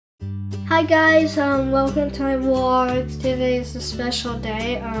Hi guys, welcome to my vlog. Today is a special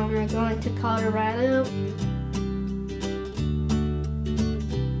day. We're going to Colorado.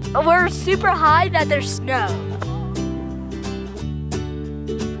 We're super high that there's snow.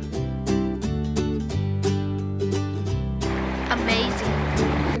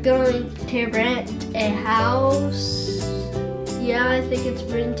 Amazing. We're going to rent a house. Yeah, I think it's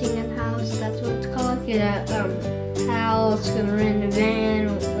renting a house. That's what it's called. Get a house, gonna rent a van,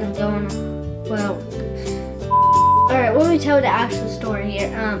 and going. Well, all right. Let me tell the actual story here.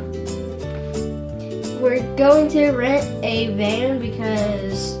 We're going to rent a van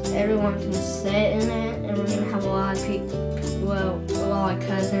because everyone can sit in it, and we're gonna have a lot of people. Well, a lot of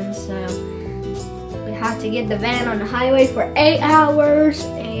cousins, so we have to get the van on the highway for 8 hours,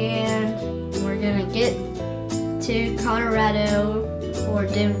 and we're gonna get to Colorado or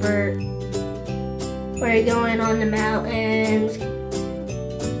Denver. We're going on the mountains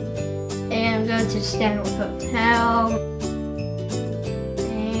and go to the Stanley Hotel,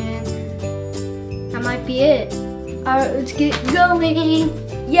 and that might be it. All right, let's get going.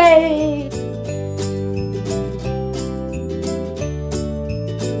 Yay!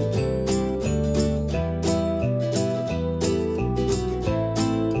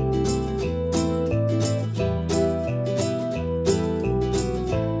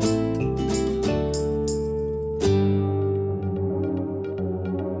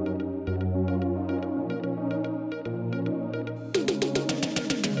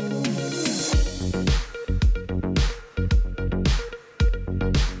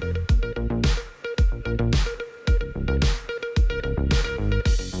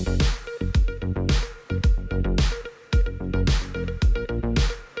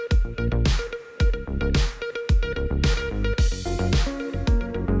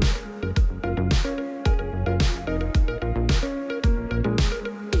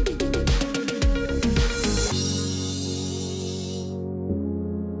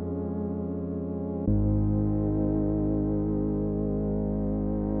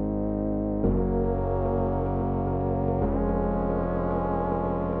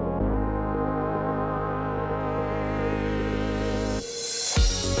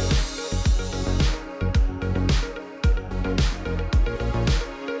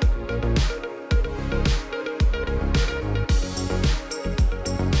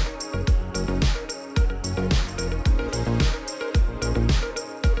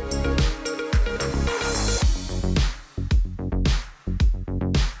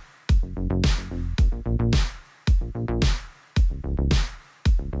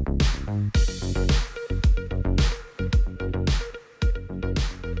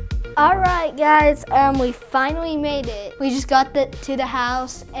 Alright guys, we finally made it. We just got to the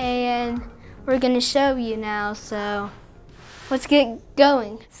house and we're gonna show you now, so let's get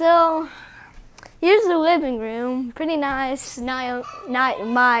going. So here's the living room, pretty nice. My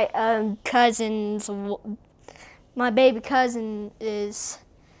baby cousin is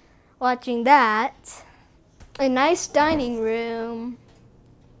watching that. A nice dining room.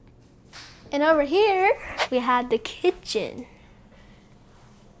 And over here, we have the kitchen.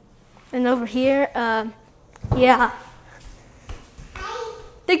 And over here, yeah,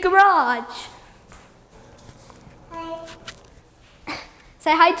 the garage. Hi.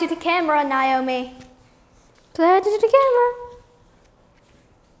 Say hi to the camera, Naomi. Say hi to the camera.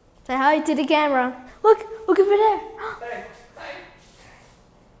 Say hi to the camera. Look over there. Hi.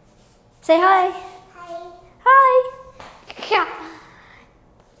 Say hi. Hi. Hi.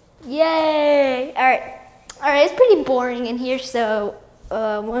 Yay. All right, it's pretty boring in here, so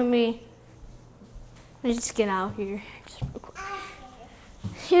let me just get out here.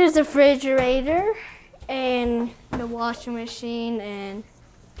 Here's the refrigerator and the washing machine, and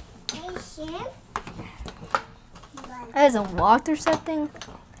that isn't locked or something.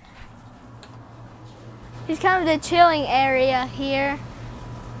 Here's kind of the chilling area here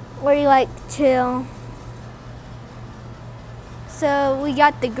where you like to chill. So we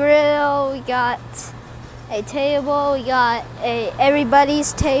got the grill, we got a table, we got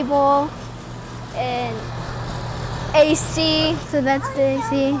everybody's table, and AC. So that's the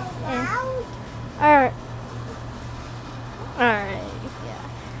AC. Alright, yeah.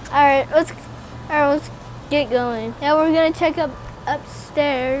 Alright, let's get going. Now we're gonna check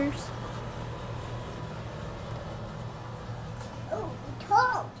upstairs. Oh,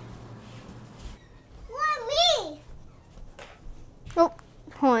 cold. What, me? Oh,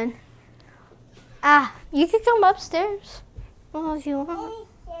 hold on. You can come upstairs. Oh, if you want.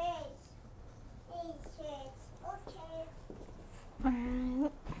 Okay.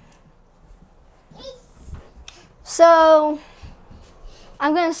 So,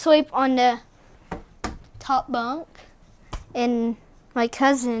 I'm gonna sleep on the top bunk, and my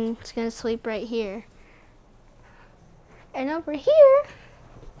cousin's gonna sleep right here. And over here,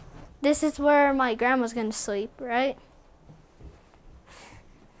 this is where my grandma's gonna sleep, right?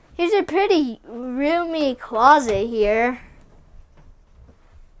 Here's a pretty roomy closet here.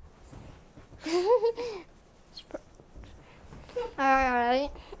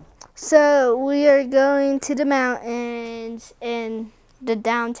 Alright. So we are going to the mountains in the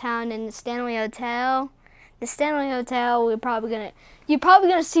downtown in the Stanley Hotel. The Stanley Hotel, you're probably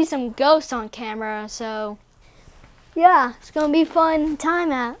gonna see some ghosts on camera, so yeah, it's gonna be a fun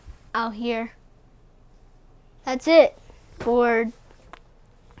time out here. That's it for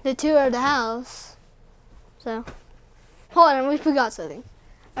the tour of the house. So, hold on, we forgot something.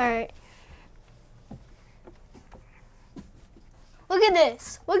 Alright. Look at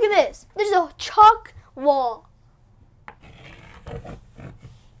this. Look at this. There's a chalk wall.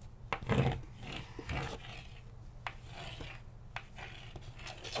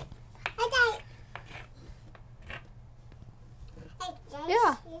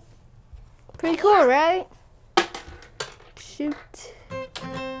 Yeah. Pretty cool, right? Shoot.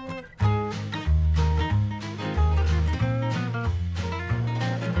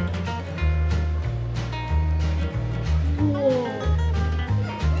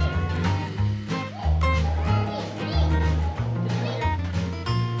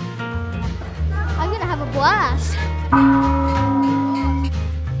 I'm gonna have a blast.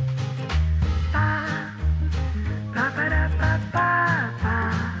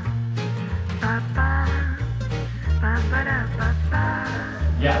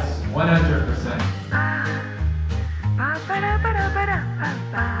 Yes, 100%.